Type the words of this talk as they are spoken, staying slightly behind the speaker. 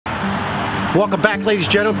Welcome back, ladies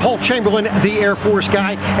and gentlemen. Paul Chamberlain, the Air Force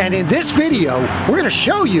guy, and in this video, we're going to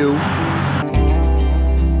show you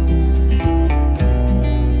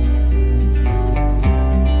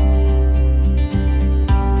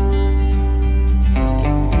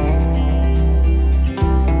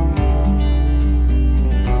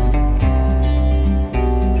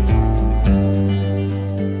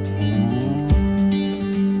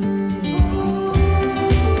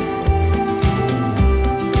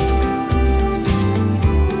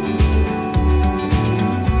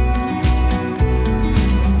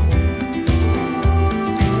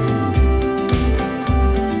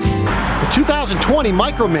the 2020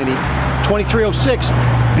 Micro Mini 2306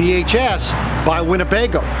 BHS by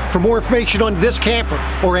Winnebago. For more information on this camper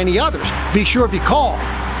or any others, be sure if you call,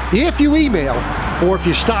 if you email, or if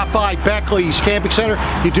you stop by Beckley's Camping Center,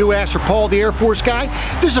 you do ask for Paul, the Air Force guy.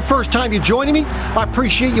 If this is the first time you're joining me, I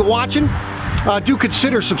appreciate you watching. Do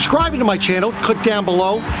consider subscribing to my channel. Click down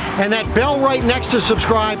below, and that bell right next to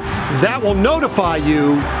subscribe, that will notify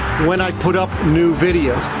you when I put up new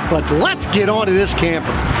videos. But let's get on to this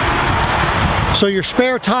camper. So your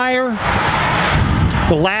spare tire,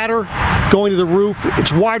 the ladder going to the roof,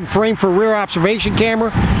 it's widened frame for a rear observation camera,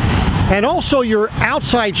 and also your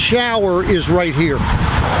outside shower is right here.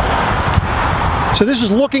 So this is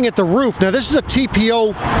looking at the roof. Now this is a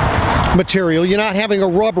TPO material. You're not having a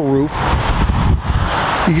rubber roof.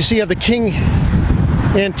 You can see you have the King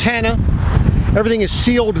antenna. Everything is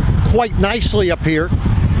sealed quite nicely up here.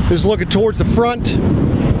 This is looking towards the front.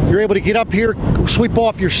 You're able to get up here, sweep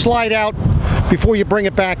off your slide out before you bring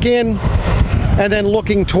it back in, and then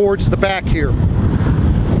looking towards the back here.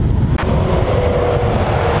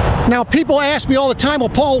 Now people ask me all the time, well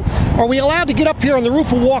Paul, are we allowed to get up here on the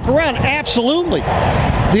roof and walk around? Absolutely.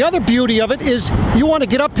 The other beauty of it is you want to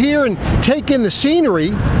get up here and take in the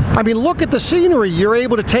scenery. I mean, look at the scenery you're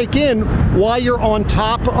able to take in while you're on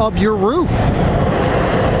top of your roof.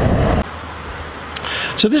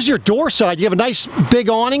 So this is your door side. You have a nice big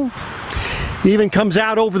awning. It even comes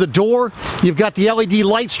out over the door. You've got the LED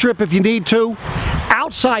light strip if you need to.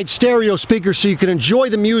 Outside stereo speakers so you can enjoy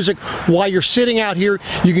the music while you're sitting out here.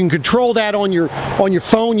 You can control that on your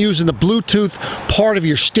phone using the Bluetooth part of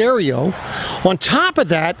your stereo. On top of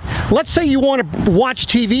that, let's say you want to watch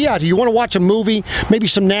TV out here. You want to watch a movie, maybe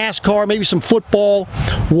some NASCAR, maybe some football,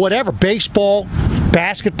 whatever, baseball,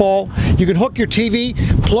 basketball. You can hook your TV,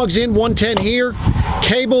 plugs in 110 here,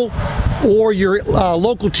 cable, or your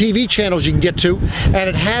local TV channels you can get to, and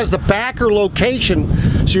it has the backer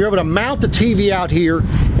location, so you're able to mount the TV out here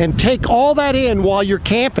and take all that in while you're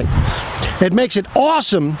camping. It makes it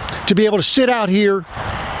awesome to be able to sit out here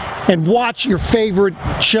and watch your favorite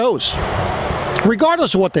shows,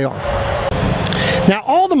 regardless of what they are. Now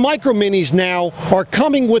all the Micro Minis now are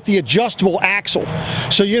coming with the adjustable axle.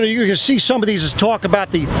 So you know, you can see some of these is talk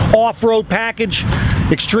about the off-road package,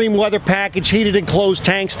 extreme weather package, heated and closed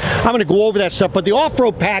tanks. I'm going to go over that stuff, but the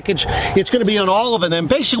off-road package, it's going to be on all of them.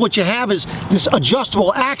 Basically what you have is this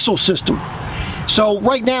adjustable axle system. So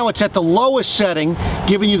right now it's at the lowest setting,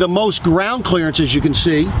 giving you the most ground clearance, as you can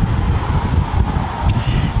see.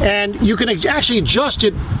 And you can actually adjust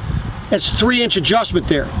it. It's 3-inch adjustment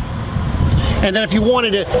there. And then if you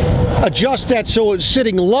wanted to adjust that so it's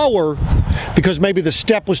sitting lower, because maybe the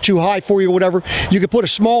step was too high for you or whatever, you could put a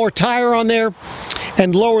smaller tire on there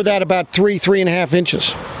and lower that about 3.5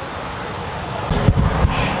 inches.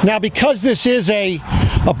 Now because this is a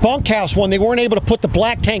bunkhouse one, they weren't able to put the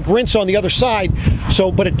black tank rinse on the other side,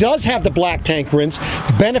 but it does have the black tank rinse.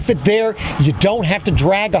 The benefit there, you don't have to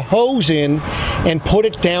drag a hose in and put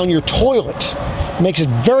it down your toilet. It makes it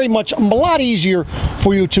very much a lot easier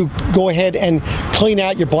for you to go ahead and clean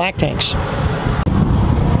out your black tanks.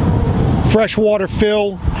 Freshwater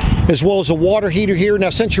fill, as well as a water heater here.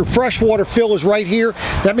 Now since your freshwater fill is right here,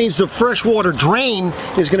 that means the freshwater drain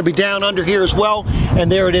is going to be down under here as well,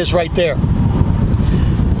 and there it is right there.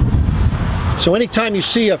 So anytime you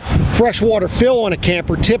see a freshwater fill on a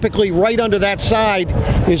camper, typically right under that side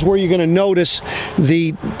is where you're going to notice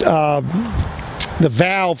the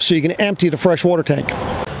valve so you can empty the freshwater tank.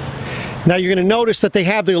 Now you're going to notice that they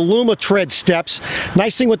have the AlumiTread steps.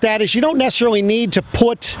 Nice thing with that is you don't necessarily need to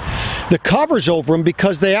put the covers over them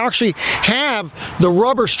because they actually have the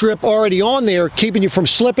rubber strip already on there keeping you from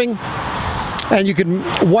slipping, and you can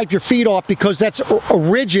wipe your feet off because that's a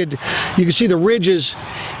rigid, you can see the ridges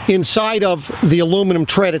inside of the aluminum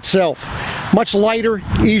tread itself. Much lighter,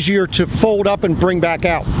 easier to fold up and bring back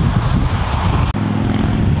out.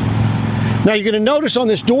 Now you're going to notice on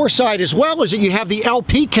this door side as well is that you have the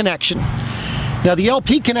LP connection. Now the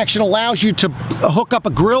LP connection allows you to hook up a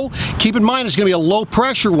grill. Keep in mind it's going to be a low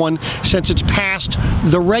pressure one since it's past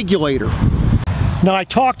the regulator. Now, I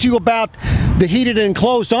talked to you about the heated and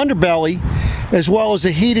enclosed underbelly as well as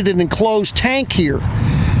the heated and enclosed tank here.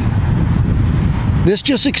 This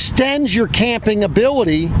just extends your camping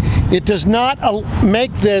ability. It does not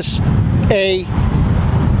make this a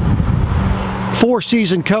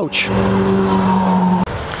four-season coach.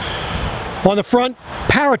 On the front,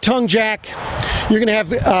 power tongue jack. You're going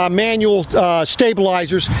to have manual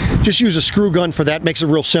stabilizers. Just use a screw gun for that. Makes it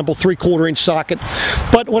real simple. 3/4 inch socket.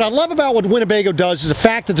 But what I love about what Winnebago does is the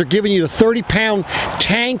fact that they're giving you the 30-pound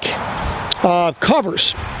tank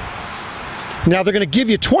covers. Now they're going to give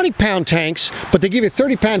you 20-pound tanks, but they give you a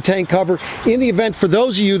 30-pound tank cover in the event for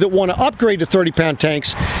those of you that want to upgrade to 30-pound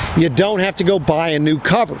tanks, you don't have to go buy a new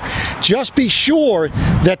cover. Just be sure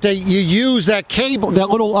that you use that cable,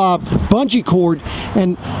 that little bungee cord,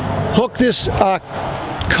 and hook this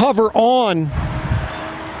cover on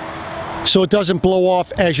so it doesn't blow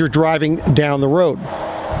off as you're driving down the road.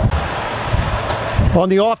 On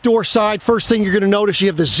the off-door side, first thing you're going to notice, you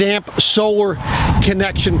have the Zamp solar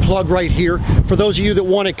connection plug right here. For those of you that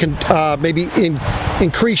want to maybe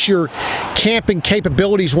increase your camping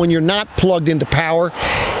capabilities when you're not plugged into power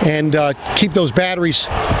and keep those batteries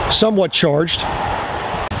somewhat charged.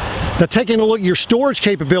 Now, taking a look at your storage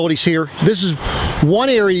capabilities here, this is one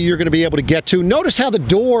area you're going to be able to get to. Notice how the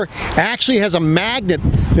door actually has a magnet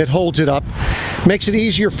that holds it up. Makes it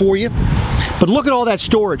easier for you. But look at all that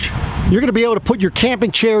storage. You're going to be able to put your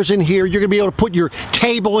camping chairs in here. You're going to be able to put your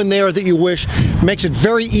table in there that you wish. Makes it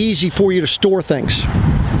very easy for you to store things.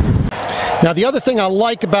 Now, the other thing I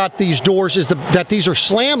like about these doors is that these are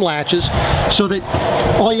slam latches, so that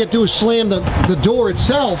all you have to do is slam the door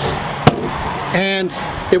itself and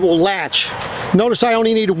it will latch. Notice I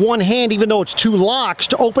only needed one hand, even though it's two locks,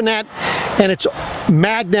 to open that, and it's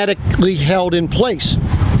magnetically held in place.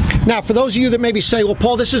 Now, for those of you that maybe say, well,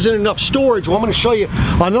 Paul, this isn't enough storage, well, I'm going to show you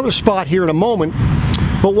another spot here in a moment.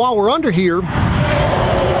 But while we're under here,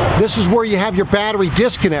 this is where you have your battery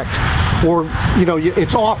disconnect. Or, you know,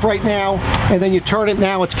 it's off right now, and then you turn it,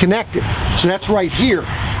 now it's connected. So that's right here.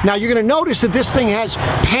 Now, you're going to notice that this thing has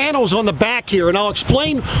panels on the back here, and I'll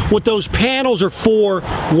explain what those panels are for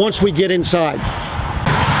once we get inside.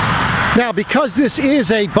 Now, because this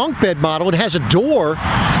is a bunk bed model, it has a door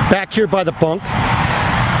back here by the bunk.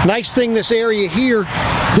 Nice thing, this area here,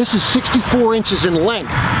 this is 64 inches in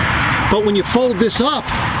length. But when you fold this up,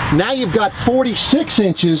 now you've got 46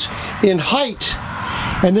 inches in height.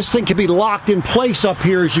 And this thing can be locked in place up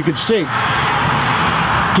here, as you can see,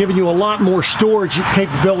 giving you a lot more storage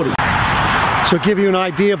capability. So give you an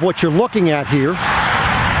idea of what you're looking at here.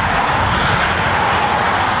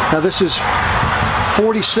 Now this is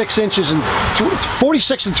 46 inches and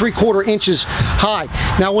 46 3/4 inches high.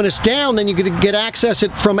 Now when it's down, then you can get access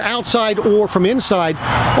it from outside or from inside.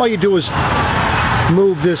 All you do is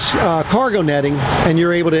move this cargo netting and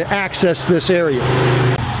you're able to access this area.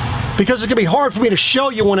 Because it's going to be hard for me to show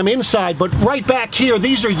you when I'm inside, but right back here,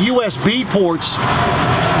 these are USB ports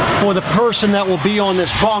for the person that will be on this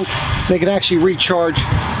bunk. They can actually recharge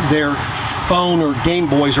their phone or Game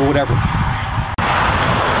Boys or whatever.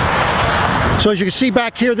 So as you can see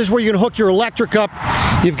back here, this is where you're going to hook your electric up.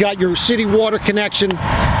 You've got your city water connection.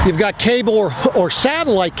 You've got cable or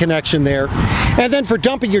satellite connection there. And then for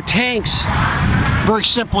dumping your tanks, very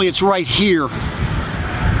simply, it's right here.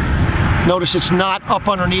 Notice it's not up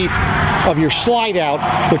underneath of your slide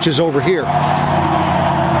out, which is over here.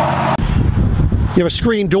 You have a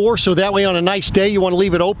screen door, so that way on a nice day you want to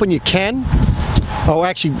leave it open, you can. Oh,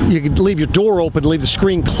 actually, you can leave your door open, leave the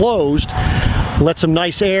screen closed, let some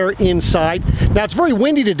nice air inside. Now, it's very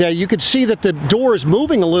windy today. You can see that the door is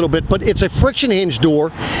moving a little bit, but it's a friction hinge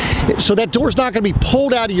door, so that door's not going to be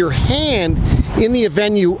pulled out of your hand in the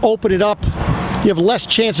event you open it up. You have less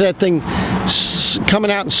chance of that thing coming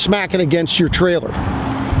out and smacking against your trailer.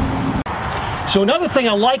 So another thing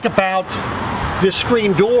I like about this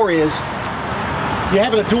screen door is you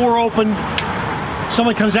have the door open,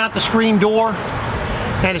 someone comes out the screen door,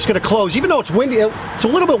 and it's going to close. Even though it's windy, it's a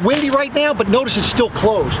little bit windy right now, but notice it's still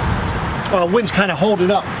closed. Wind's kind of holding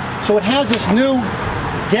it up. So it has this new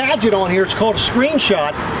gadget on here. It's called a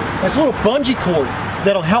screenshot. It's a little bungee cord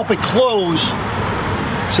that'll help it close.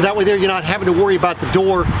 So that way there you're not having to worry about the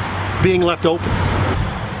door being left open.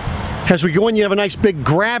 As we go in, you have a nice big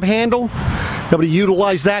grab handle. You'll be able to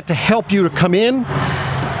utilize that to help you to come in.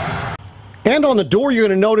 And on the door, you're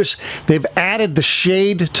going to notice they've added the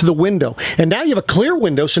shade to the window. And now you have a clear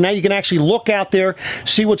window, so now you can actually look out there,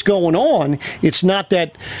 see what's going on. It's not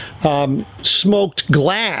that smoked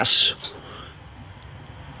glass.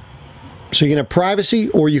 So you can have privacy,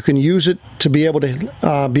 or you can use it to be able to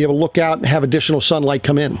look out and have additional sunlight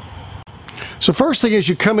come in. So first thing is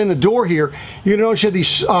you come in the door here, you notice you have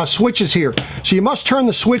these switches here. So you must turn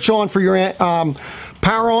the switch on for your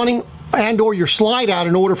power awning and or your slide out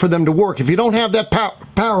in order for them to work. If you don't have that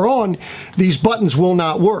power on, these buttons will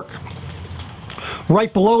not work.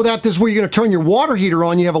 Right below that, this is where you're going to turn your water heater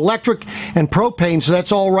on. You have electric and propane, so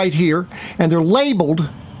that's all right here. And they're labeled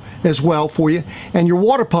as well for you. And your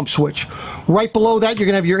water pump switch. Right below that, you're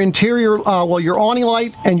going to have your interior, your awning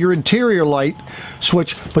light and your interior light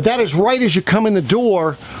switch. But that is right as you come in the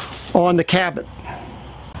door on the cabin.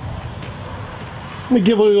 Let me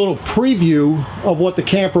give you a little preview of what the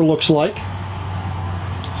camper looks like.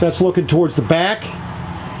 So that's looking towards the back.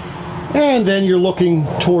 And then you're looking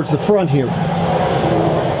towards the front here.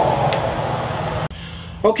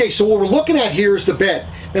 Okay, so what we're looking at here is the bed.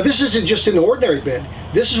 Now this isn't just an ordinary bed.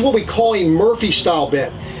 This is what we call a Murphy style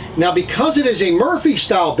bed. Now because it is a Murphy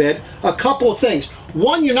style bed, a couple of things.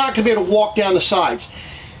 One, you're not going to be able to walk down the sides.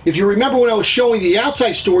 If you remember when I was showing the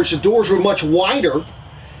outside storage, the doors were much wider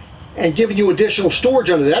and giving you additional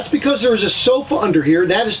storage under there. That's because there is a sofa under here.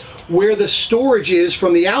 That is where the storage is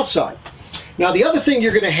from the outside. Now the other thing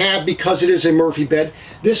you're going to have, because it is a Murphy bed,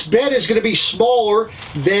 this bed is going to be smaller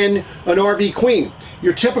than an RV Queen.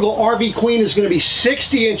 Your typical RV Queen is going to be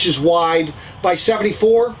 60 inches wide by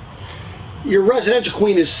 74. Your residential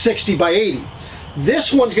Queen is 60 by 80.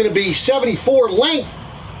 This one's going to be 74 length,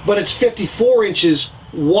 but it's 54 inches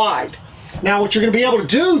wide. Now what you're going to be able to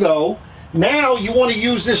do though, now you want to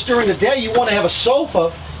use this during the day, you want to have a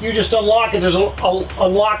sofa, you just unlock it, there's a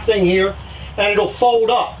unlock thing here, and it'll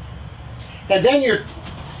fold up. And then your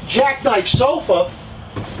jackknife sofa,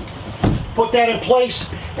 put that in place,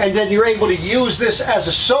 and then you're able to use this as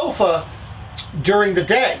a sofa during the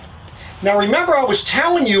day. Now remember, I was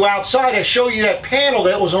telling you outside, I showed you that panel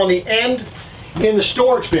that was on the end in the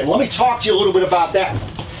storage bin. Let me talk to you a little bit about that.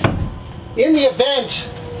 In the event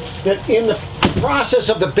that in the process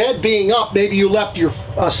of the bed being up, maybe you left your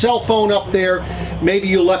cell phone up there, maybe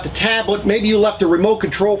you left a tablet, maybe you left a remote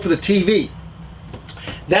control for the TV.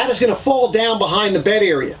 That is going to fall down behind the bed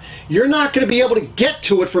area. You're not going to be able to get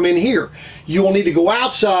to it from in here. You will need to go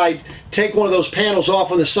outside, take one of those panels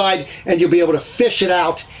off on the side, and you'll be able to fish it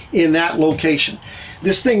out in that location.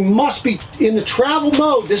 This thing must be in the travel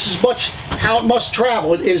mode. This is how it must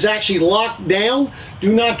travel. It is actually locked down.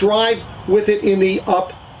 Do not drive with it in the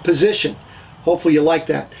up position. Hopefully you like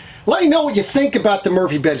that. Let me know what you think about the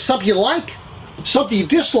Murphy bed. Something you like? Something you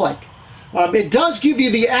dislike? It does give you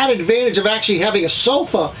the added advantage of actually having a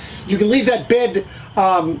sofa. You can leave that bed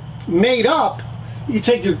made up. You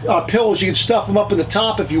take your pillows, you can stuff them up in the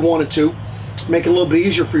top if you wanted to. Make it a little bit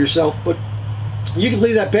easier for yourself, but you can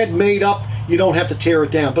leave that bed made up. You don't have to tear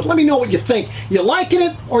it down. But let me know what you think. You liking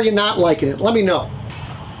it or you not liking it? Let me know.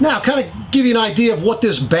 Now, kind of give you an idea of what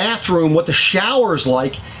this bathroom, what the shower is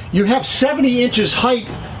like. You have 70 inches height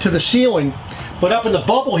to the ceiling, but up in the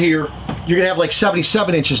bubble here, you're gonna have like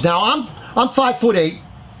 77 inches. Now, I'm 5'8",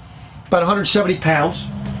 about 170 pounds,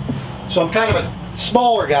 so I'm kind of a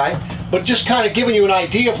smaller guy, but just kind of giving you an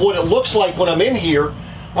idea of what it looks like when I'm in here.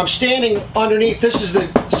 I'm standing underneath, this is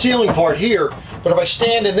the ceiling part here, but if I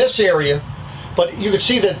stand in this area, but you can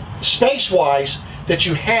see that space-wise that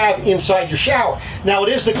you have inside your shower. Now it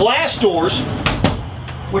is the glass doors,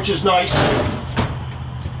 which is nice,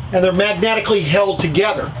 and they're magnetically held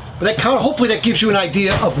together. But that kind of, hopefully that gives you an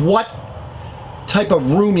idea of what type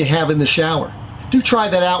of room you have in the shower. Do try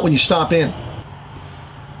that out when you stop in.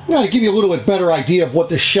 Now to give you a little bit better idea of what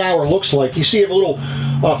the shower looks like, you see a little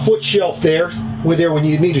foot shelf there, when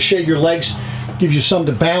you need to shave your legs, gives you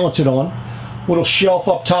something to balance it on. Little shelf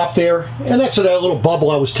up top there, and that's that little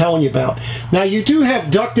bubble I was telling you about. Now you do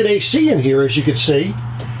have ducted AC in here, as you can see,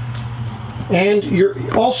 and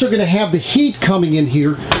you're also going to have the heat coming in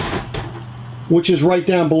here, which is right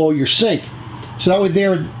down below your sink. So that way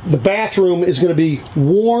there, the bathroom is going to be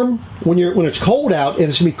warm when it's cold out, and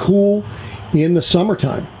it's going to be cool in the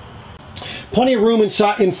summertime. Plenty of room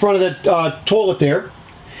inside in front of that toilet there.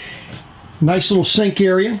 Nice little sink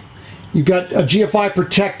area. You've got a GFI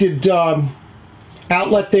protected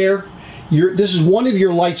outlet there. This is one of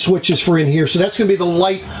your light switches for in here, so that's going to be the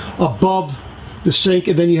light above the sink,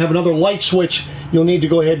 and then you have another light switch you'll need to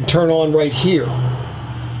go ahead and turn on right here.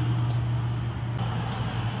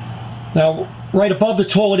 Now, right above the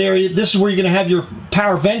toilet area, this is where you're going to have your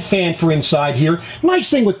power vent fan for inside here. Nice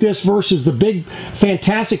thing with this versus the big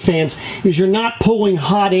fantastic fans is you're not pulling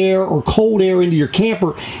hot air or cold air into your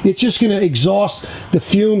camper. It's just going to exhaust the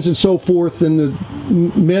fumes and so forth and the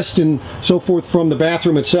mist and so forth from the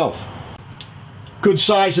bathroom itself. Good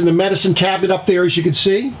size in the medicine cabinet up there, as you can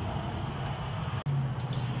see.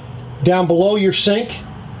 Down below your sink,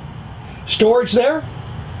 storage there.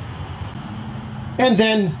 and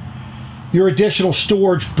then your additional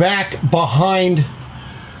storage back behind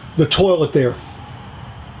the toilet there.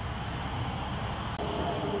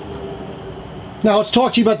 Now let's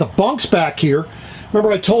talk to you about the bunks back here.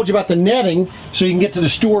 Remember I told you about the netting so you can get to the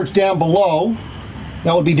storage down below.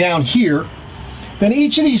 That would be down here. Then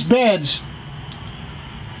each of these beds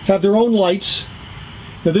have their own lights.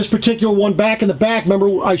 Now this particular one back in the back,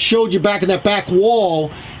 remember I showed you back in that back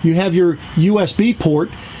wall, you have your USB port.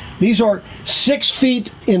 These are 6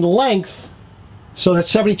 feet in length, so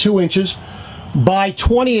that's 72 inches, by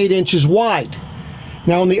 28 inches wide.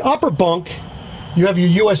 Now in the upper bunk, you have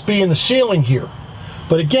your USB in the ceiling here.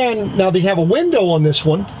 But again, now they have a window on this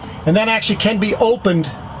one, and that actually can be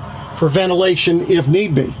opened for ventilation if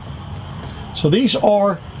need be. So these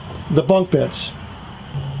are the bunk beds.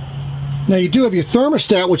 Now you do have your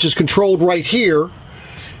thermostat, which is controlled right here,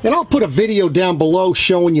 and I'll put a video down below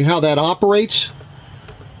showing you how that operates.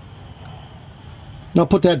 And I'll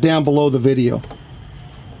put that down below the video.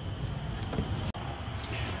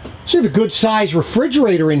 So you have a good sized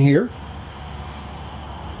refrigerator in here.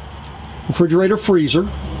 Refrigerator, freezer.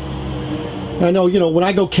 I know, you know, when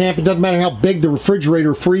I go camp, it doesn't matter how big the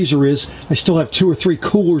refrigerator or freezer is, I still have 2 or 3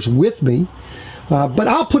 coolers with me. But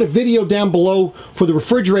I'll put a video down below for the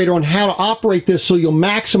refrigerator on how to operate this so you'll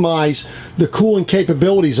maximize the cooling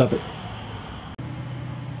capabilities of it.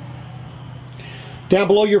 Down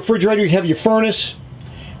below your refrigerator, you have your furnace,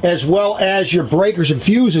 as well as your breakers and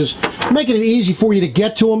fuses, making it easy for you to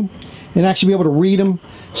get to them and actually be able to read them,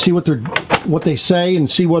 see what they say, and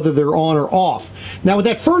see whether they're on or off. Now with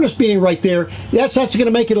that furnace being right there, that's going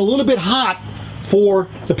to make it a little bit hot for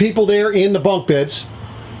the people there in the bunk beds.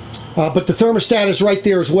 But the thermostat is right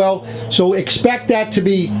there as well, so expect that to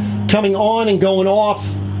be coming on and going off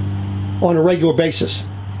on a regular basis.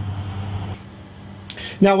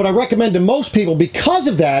 Now what I recommend to most people because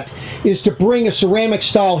of that is to bring a ceramic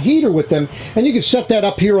style heater with them, and you can set that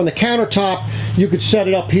up here on the countertop. You could set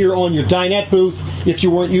it up here on your dinette booth if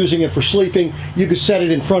you weren't using it for sleeping. You could set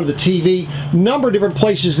it in front of the TV. Number of different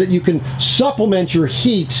places that you can supplement your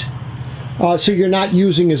heat so you're not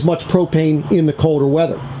using as much propane in the colder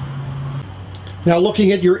weather. Now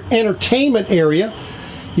looking at your entertainment area,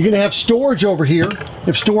 you're going to have storage over here. You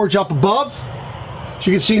have storage up above, so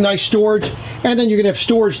you can see nice storage, and then you're going to have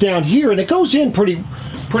storage down here, and it goes in pretty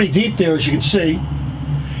deep there, as you can see.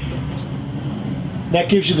 That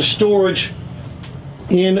gives you the storage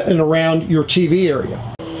in and around your TV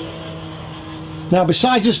area. Now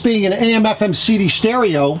besides just being an AM/FM CD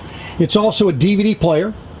stereo, it's also a DVD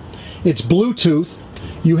player. It's Bluetooth.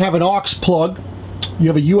 You have an aux plug. You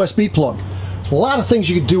have a USB plug. A lot of things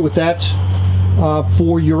you can do with that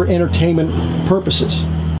for your entertainment purposes.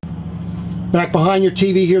 Back behind your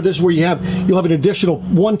TV here, this is where you'll have an additional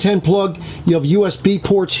 110 plug. You have USB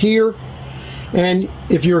ports here, and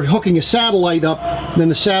if you're hooking a satellite up, then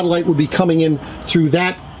the satellite would be coming in through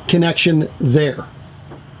that connection there.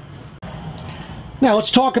 Now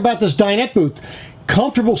let's talk about this dinette booth.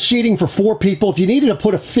 Comfortable seating for 4 people. If you needed to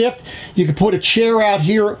put a 5th, you could put a chair out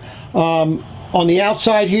here on the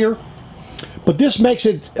outside here. But this makes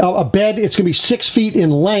it a bed. It's going to be 6 feet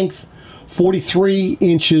in length, 43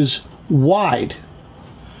 inches wide.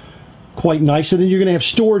 Quite nice. And then you're going to have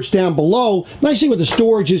storage down below. Nice thing with the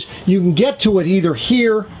storage is you can get to it either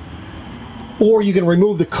here, or you can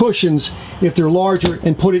remove the cushions if they're larger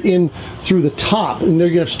and put it in through the top. And they're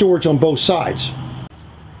going to have storage on both sides.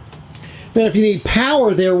 Then if you need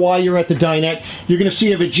power there while you're at the dinette, you're going to see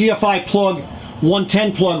you have a GFI plug,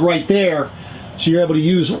 110 plug right there. So you're able to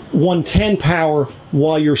use 110 power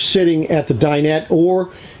while you're sitting at the dinette,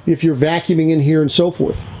 or if you're vacuuming in here and so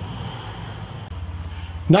forth.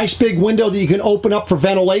 Nice big window that you can open up for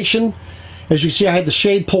ventilation. As you see, I had the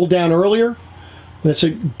shade pulled down earlier. And it's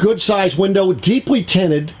a good sized window, deeply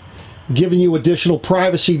tinted, giving you additional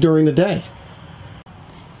privacy during the day.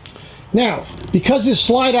 Now, because this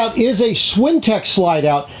slide out is a Swintex slide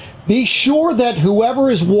out, be sure that whoever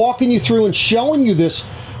is walking you through and showing you this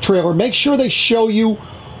trailer, make sure they show you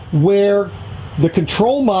where the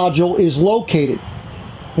control module is located.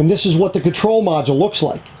 And this is what the control module looks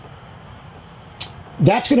like.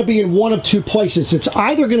 That's going to be in one of 2 places. It's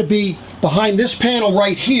either going to be behind this panel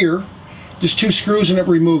right here, just 2 screws and it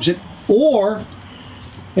removes it, or,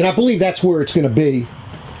 and I believe that's where it's going to be,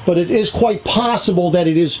 but it is quite possible that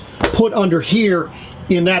it is put under here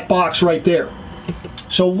in that box right there.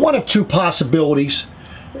 So one of 2 possibilities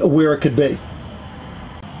where it could be.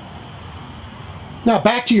 Now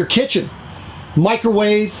back to your kitchen.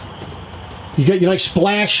 Microwave. You got your nice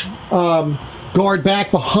splash guard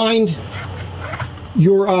back behind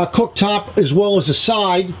your cooktop as well as the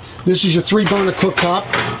side. This is your 3-burner cooktop.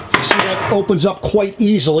 see that opens up quite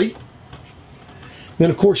easily. Then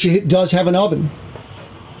of course it does have an oven.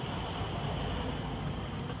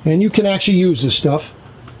 And you can actually use this stuff.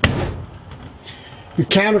 Your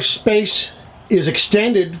counter space is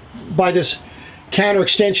extended by this counter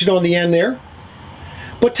extension on the end there.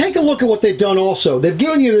 But take a look at what they've done also. They've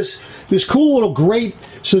given you this cool little grate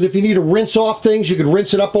so that if you need to rinse off things, you can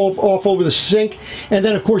rinse it off over the sink. And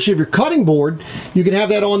then of course you have your cutting board. You can have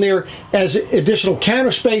that on there as additional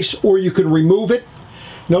counter space, or you could remove it.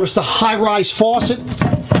 Notice the high-rise faucet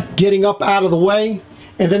getting up out of the way.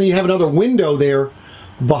 And then you have another window there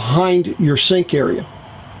behind your sink area.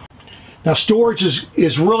 Now storage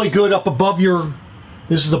is really good up above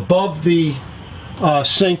this is above the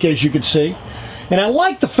sink, as you can see. And I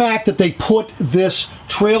like the fact that they put this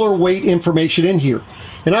trailer weight information in here.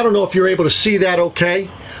 And I don't know if you're able to see that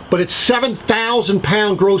okay, but it's 7,000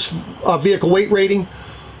 pound gross vehicle weight rating.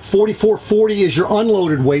 4,440 is your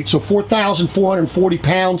unloaded weight, so 4,440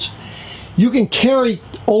 pounds. You can carry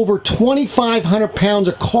over 2,500 pounds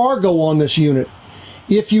of cargo on this unit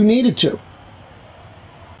if you needed to.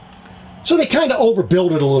 So they kind of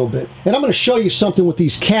overbuild it a little bit. And I'm going to show you something with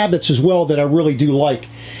these cabinets as well that I really do like.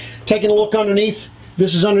 Taking a look underneath,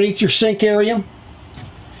 this is underneath your sink area.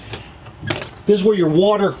 This is where your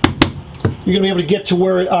water, you're going to be able to get to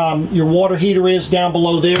where your water heater is down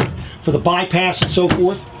below there for the bypass and so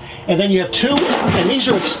forth. And then you have two, and these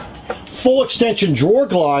are full extension drawer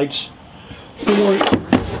glides for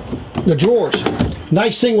the drawers.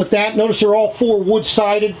 Nice thing with that, notice they're all four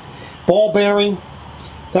wood-sided, ball bearing.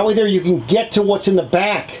 That way there you can get to what's in the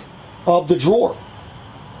back of the drawer.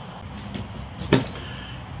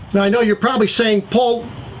 Now I know you're probably saying, Paul,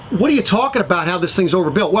 what are you talking about, how this thing's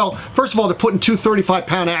overbuilt? Well, first of all, they're putting two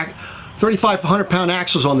 3,500 pound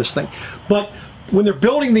axles on this thing. But when they're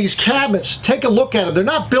building these cabinets, take a look at them. They're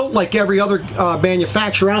not built like every other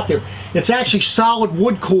manufacturer out there. It's actually solid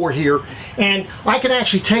wood core here. And I can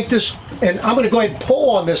actually take this, and I'm going to go ahead and pull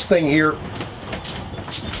on this thing here.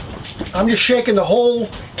 I'm just shaking the whole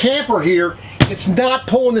camper here. It's not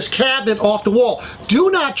pulling this cabinet off the wall.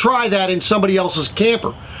 Do not try that in somebody else's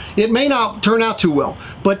camper. It may not turn out too well.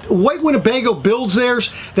 But White Winnebago builds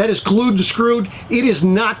theirs, that is glued and screwed. It is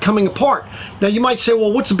not coming apart. Now you might say,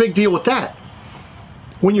 well, what's the big deal with that?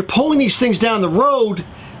 When you're pulling these things down the road,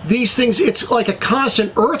 these things, it's like a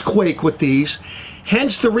constant earthquake with these.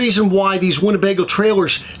 Hence the reason why these Winnebago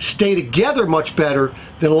trailers stay together much better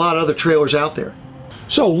than a lot of other trailers out there.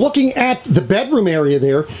 So looking at the bedroom area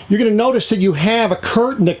there, you're going to notice that you have a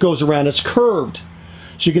curtain that goes around. It's curved.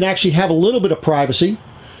 So you can actually have a little bit of privacy.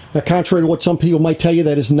 Now, contrary to what some people might tell you,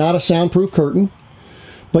 that is not a soundproof curtain.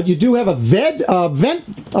 But you do have a vent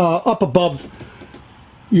up above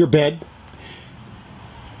your bed,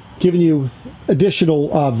 giving you additional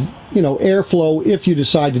airflow if you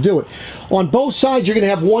decide to do it. On both sides, you're going to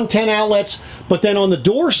have 110 outlets, but then on the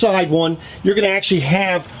door side one, you're going to actually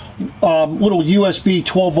have little USB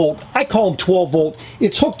 12 volt. I call them 12 volt.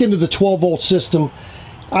 It's hooked into the 12 volt system.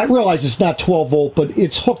 I realize it's not 12 volt, but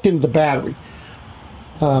it's hooked into the battery.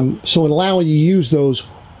 So it allowing you to use those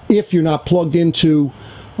if you're not plugged into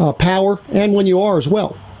power, and when you are as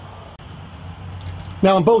well.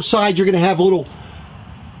 Now on both sides, you're going to have a little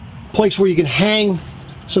place where you can hang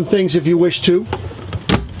some things if you wish to.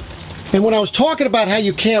 And when I was talking about how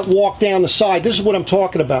you can't walk down the side, this is what I'm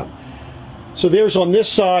talking about. So there's on this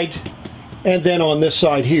side, and then on this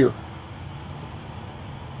side here.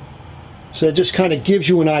 So it just kind of gives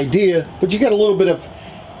you an idea, but you got a little bit of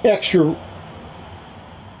extra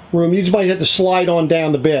room. You just might have to slide on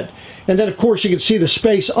down the bed. And then of course you can see the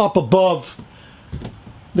space up above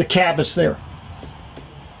the cabinets there.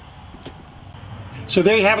 So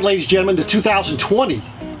there you have it, ladies and gentlemen, the 2020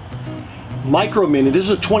 Micro Minnie. This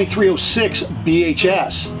is a 2306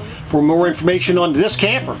 BHS. For more information on this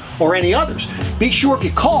camper or any others, be sure if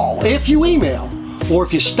you call, if you email, or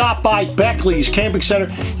if you stop by Beckley's Camping Center,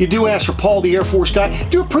 you do ask for Paul the Air Force guy.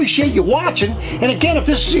 Do appreciate you watching. And again,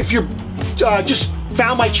 if you're just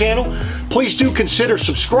found my channel, please do consider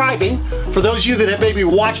subscribing. For those of you that have maybe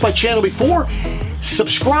watched my channel before,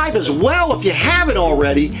 subscribe as well if you haven't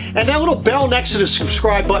already. And that little bell next to the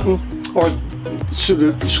subscribe button, or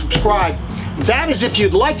subscribe, that is if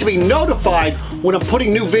you'd like to be notified when I'm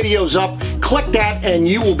putting new videos up. Click that and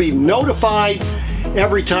you will be notified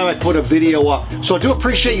every time I put a video up. So I do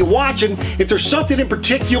appreciate you watching. If there's something in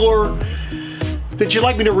particular that you'd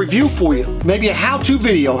like me to review for you, maybe a how-to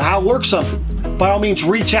video, how to work something, by all means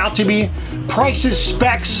reach out to me. Prices,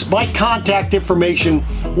 specs, my contact information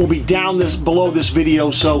will be down below this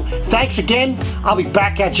video. So thanks again. I'll be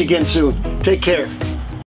back at you again soon. Take care.